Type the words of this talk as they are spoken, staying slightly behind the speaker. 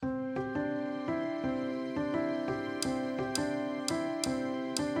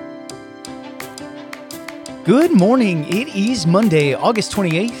Good morning. It is Monday, August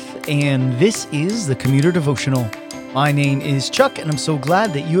 28th, and this is the Commuter Devotional. My name is Chuck, and I'm so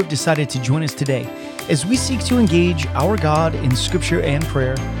glad that you have decided to join us today as we seek to engage our God in Scripture and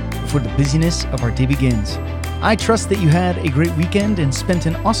prayer before the busyness of our day begins. I trust that you had a great weekend and spent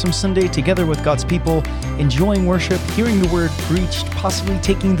an awesome Sunday together with God's people, enjoying worship, hearing the Word preached, possibly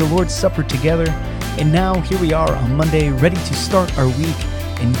taking the Lord's Supper together. And now here we are on Monday, ready to start our week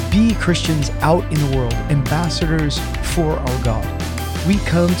and be Christians out in the world, ambassadors for our God. We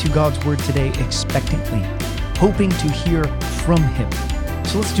come to God's Word today expectantly, hoping to hear from Him.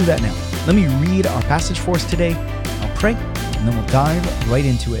 So let's do that now. Let me read our passage for us today. I'll pray, and then we'll dive right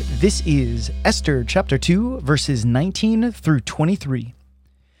into it. This is Esther chapter 2, verses 19 through 23.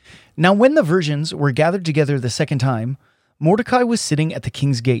 Now when the virgins were gathered together the second time, Mordecai was sitting at the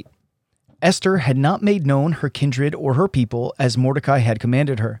king's gate. Esther had not made known her kindred or her people as Mordecai had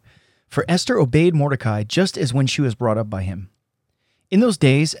commanded her, for Esther obeyed Mordecai just as when she was brought up by him. In those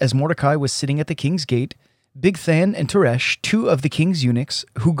days, as Mordecai was sitting at the king's gate, Bigthan and Teresh, two of the king's eunuchs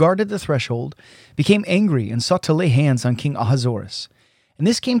who guarded the threshold, became angry and sought to lay hands on King Ahasuerus. And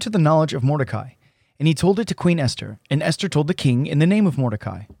this came to the knowledge of Mordecai, and he told it to Queen Esther, and Esther told the king in the name of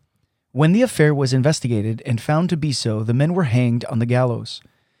Mordecai. When the affair was investigated and found to be so, the men were hanged on the gallows.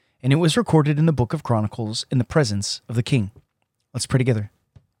 And it was recorded in the book of Chronicles in the presence of the king. Let's pray together.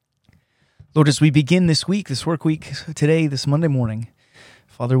 Lord, as we begin this week, this work week, today, this Monday morning,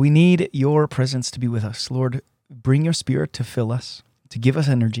 Father, we need your presence to be with us. Lord, bring your Spirit to fill us, to give us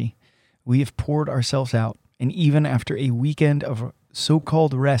energy. We have poured ourselves out, and even after a weekend of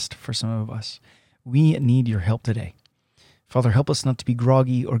so-called rest for some of us, we need your help today. Father, help us not to be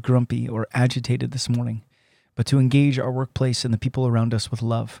groggy or grumpy or agitated this morning, but to engage our workplace and the people around us with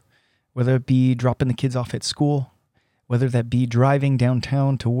love. Whether it be dropping the kids off at school, whether that be driving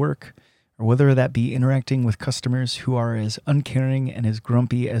downtown to work, or whether that be interacting with customers who are as uncaring and as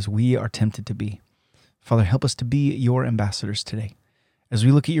grumpy as we are tempted to be. Father, help us to be your ambassadors today. As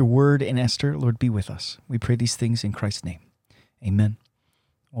we look at your word in Esther, Lord, be with us. We pray these things in Christ's name. Amen.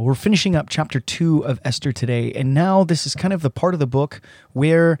 Well, we're finishing up chapter 2 of Esther today, and now this is kind of the part of the book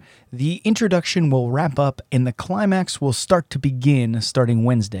where the introduction will wrap up and the climax will start to begin starting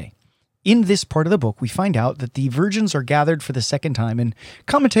Wednesday. In this part of the book, we find out that the virgins are gathered for the second time, and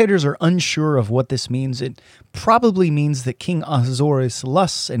commentators are unsure of what this means. It probably means that King Ahasuerus'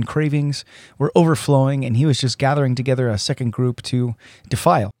 lusts and cravings were overflowing, and he was just gathering together a second group to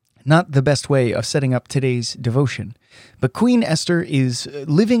defile. Not the best way of setting up today's devotion. But Queen Esther is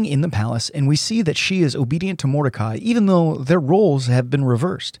living in the palace, and we see that she is obedient to Mordecai, even though their roles have been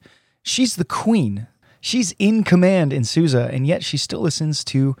reversed. She's the queen. She's in command in Susa, and yet she still listens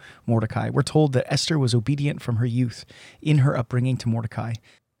to Mordecai. We're told that Esther was obedient from her youth in her upbringing to Mordecai.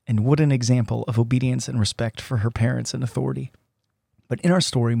 And what an example of obedience and respect for her parents and authority. But in our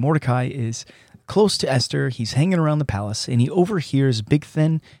story, Mordecai is close to Esther. He's hanging around the palace, and he overhears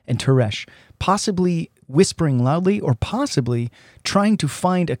Bigthan and Teresh possibly whispering loudly or possibly trying to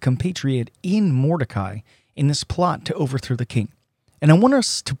find a compatriot in Mordecai in this plot to overthrow the king. And I want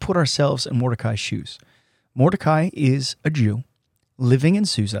us to put ourselves in Mordecai's shoes. Mordecai is a Jew living in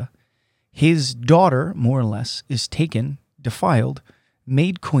Susa. His daughter, more or less, is taken, defiled,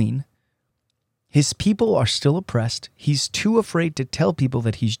 made queen. His people are still oppressed. He's too afraid to tell people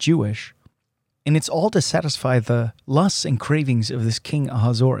that he's Jewish. And it's all to satisfy the lusts and cravings of this King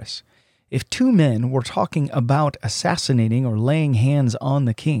Ahasuerus. If two men were talking about assassinating or laying hands on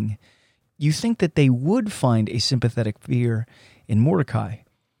the king, you think that they would find a sympathetic ear in Mordecai.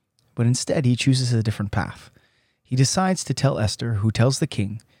 But instead, he chooses a different path. He decides to tell Esther, who tells the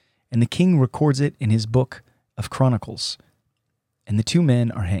king, and the king records it in his book of Chronicles. And the two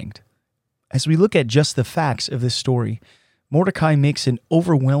men are hanged. As we look at just the facts of this story, Mordecai makes an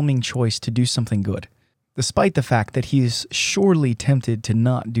overwhelming choice to do something good, despite the fact that he is surely tempted to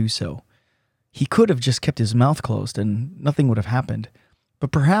not do so. He could have just kept his mouth closed and nothing would have happened,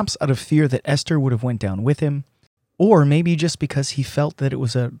 but perhaps out of fear that Esther would have went down with him, or maybe just because he felt that it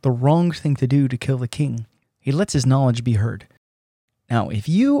was the wrong thing to do to kill the king, he lets his knowledge be heard. Now, if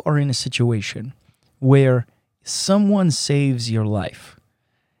you are in a situation where someone saves your life,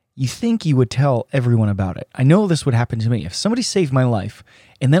 you think you would tell everyone about it. I know this would happen to me. If somebody saved my life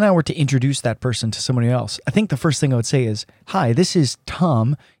and then I were to introduce that person to somebody else, I think the first thing I would say is, "Hi, this is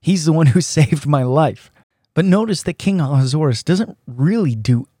Tom. He's the one who saved my life." But notice that King Ahasuerus doesn't really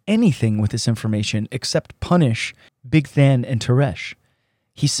do anything with this information except punish Bigthan and Teresh.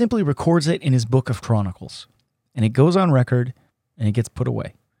 He simply records it in his book of Chronicles, and it goes on record, and it gets put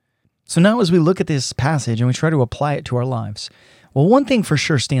away. So now as we look at this passage and we try to apply it to our lives, well, one thing for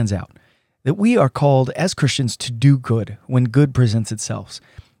sure stands out. that we are called as Christians to do good when good presents itself.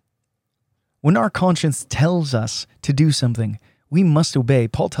 When our conscience tells us to do something, we must obey.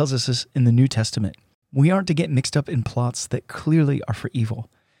 Paul tells us this in the New Testament. We aren't to get mixed up in plots that clearly are for evil.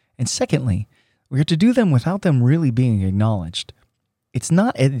 And secondly, we are to do them without them really being acknowledged. It's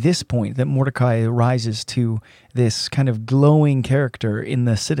not at this point that Mordecai rises to this kind of glowing character in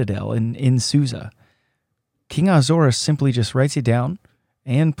the citadel in Susa. King Ahasuerus simply just writes it down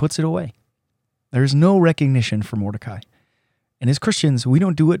and puts it away. There's no recognition for Mordecai. And as Christians, we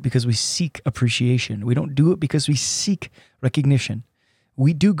don't do it because we seek appreciation. We don't do it because we seek recognition.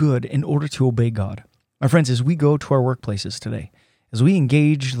 We do good in order to obey God. My friends, as we go to our workplaces today, as we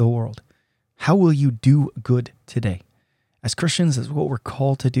engage the world, how will you do good today? As Christians, that's what we're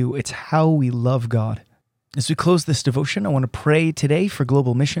called to do. It's how we love God. As we close this devotion, I want to pray today for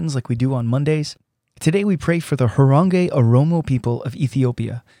global missions like we do on Mondays. Today we pray for the Harange Oromo people of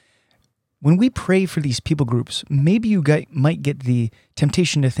Ethiopia. When we pray for these people groups, maybe you might get the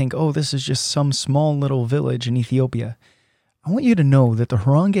temptation to think, oh, this is just some small little village in Ethiopia. I want you to know that the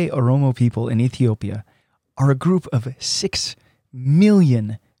Harange Oromo people in Ethiopia are a group of 6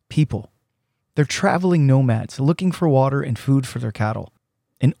 million people. They're traveling nomads looking for water and food for their cattle,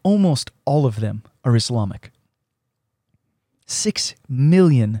 and almost all of them are Islamic. 6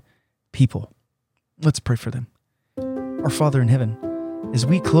 million people. Let's pray for them. Our Father in heaven, as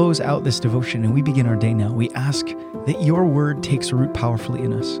we close out this devotion and we begin our day now, we ask that your word takes root powerfully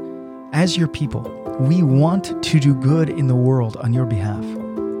in us. As your people, we want to do good in the world on your behalf.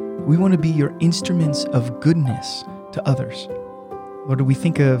 We want to be your instruments of goodness to others. Lord, we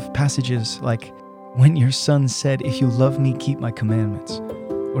think of passages like when your son said, if you love me, keep my commandments.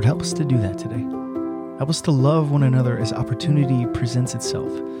 Lord, help us to do that today. Help us to love one another as opportunity presents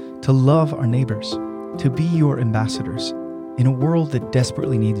itself, to love our neighbors, to be your ambassadors in a world that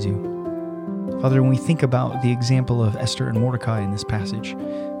desperately needs you. Father, when we think about the example of Esther and Mordecai in this passage,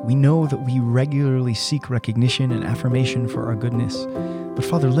 we know that we regularly seek recognition and affirmation for our goodness. But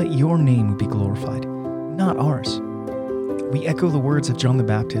Father, let your name be glorified, not ours. We echo the words of John the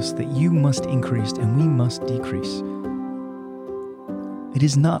Baptist that you must increase and we must decrease. It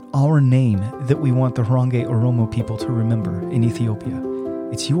is not our name that we want the Harange Oromo people to remember in Ethiopia.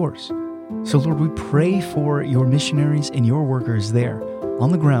 It's yours. So Lord, we pray for your missionaries and your workers there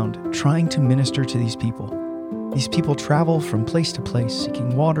on the ground trying to minister to these people. These people travel from place to place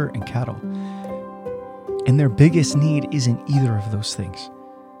seeking water and cattle. And their biggest need isn't either of those things.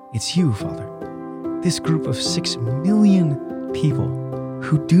 It's you, Father. This group of 6 million people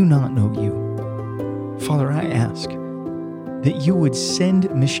who do not know you. Father, I ask that you would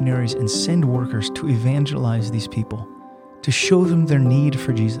send missionaries and send workers to evangelize these people, to show them their need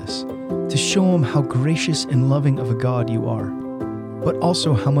for Jesus, to show them how gracious and loving of a God you are, but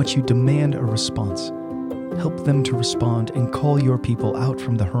also how much you demand a response. Help them to respond and call your people out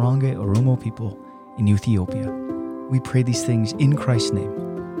from the Harange Oromo people in Ethiopia. We pray these things in Christ's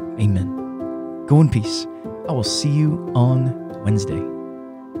name. Amen. Go in peace. I will see you on Wednesday.